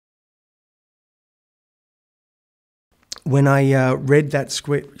when I read that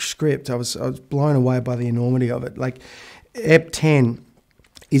script, I was blown away by the enormity of it. Like, Ep 10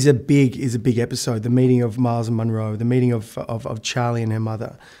 is a big episode. The meeting of Miles and Monroe, the meeting of Charlie and her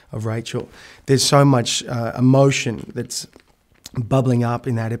mother, of Rachel. There's so much emotion that's bubbling up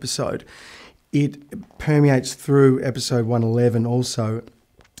in that episode. It permeates through episode 111 also,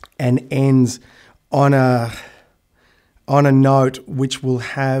 and ends on a note which will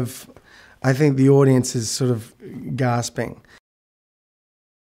have, I think, the audience is sort of gasping.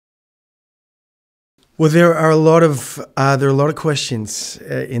 Well, there are a lot of questions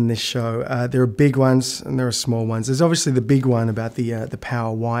in this show. There are big ones and there are small ones. There's obviously the big one about the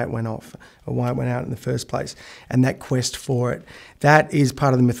power, why it went off, or why it went out in the first place, and that quest for it. That is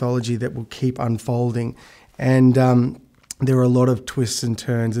part of the mythology that will keep unfolding, and there are a lot of twists and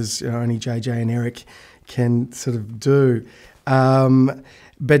turns, as only JJ and Eric can sort of do.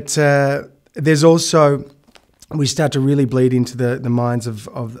 But there's also, we start to really bleed into the minds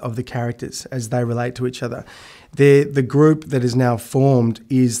of the characters as they relate to each other. The group that is now formed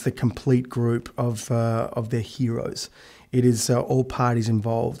is the complete group of their heroes. It is all parties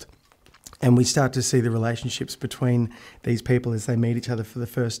involved. And we start to see the relationships between these people as they meet each other for the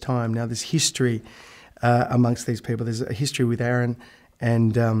first time. Now, there's history amongst these people. There's a history with Aaron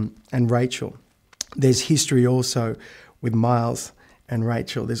and Rachel. There's history also with Miles and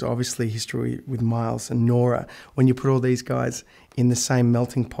Rachel. There's obviously history with Miles and Nora. When you put all these guys in the same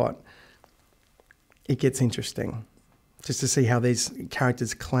melting pot, it gets interesting just to see how these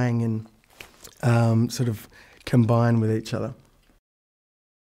characters clang and sort of combine with each other.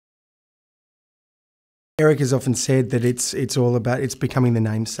 Eric has often said that it's all about, it's becoming the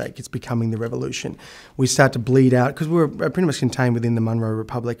namesake, it's becoming the revolution. We start to bleed out, because we're pretty much contained within the Monroe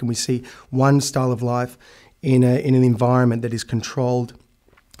Republic, and we see one style of life in an environment that is controlled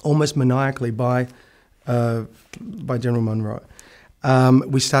almost maniacally by General Monroe.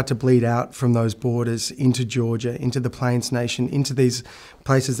 We start to bleed out from those borders into Georgia, into the Plains Nation, into these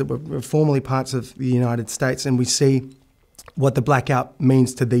places that were formerly parts of the United States, and we see what the blackout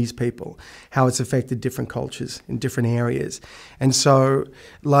means to these people, how it's affected different cultures in different areas. And so,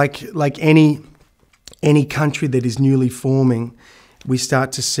 like any country that is newly forming, we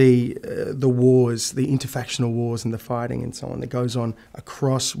start to see the wars, the interfactional wars and the fighting and so on that goes on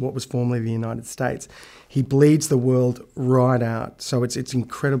across what was formerly the United States. He bleeds the world right out, so it's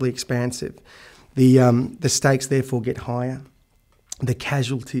incredibly expansive. The stakes therefore get higher, the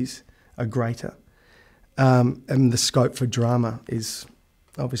casualties are greater, and the scope for drama is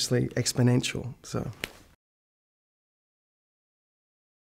obviously exponential. So.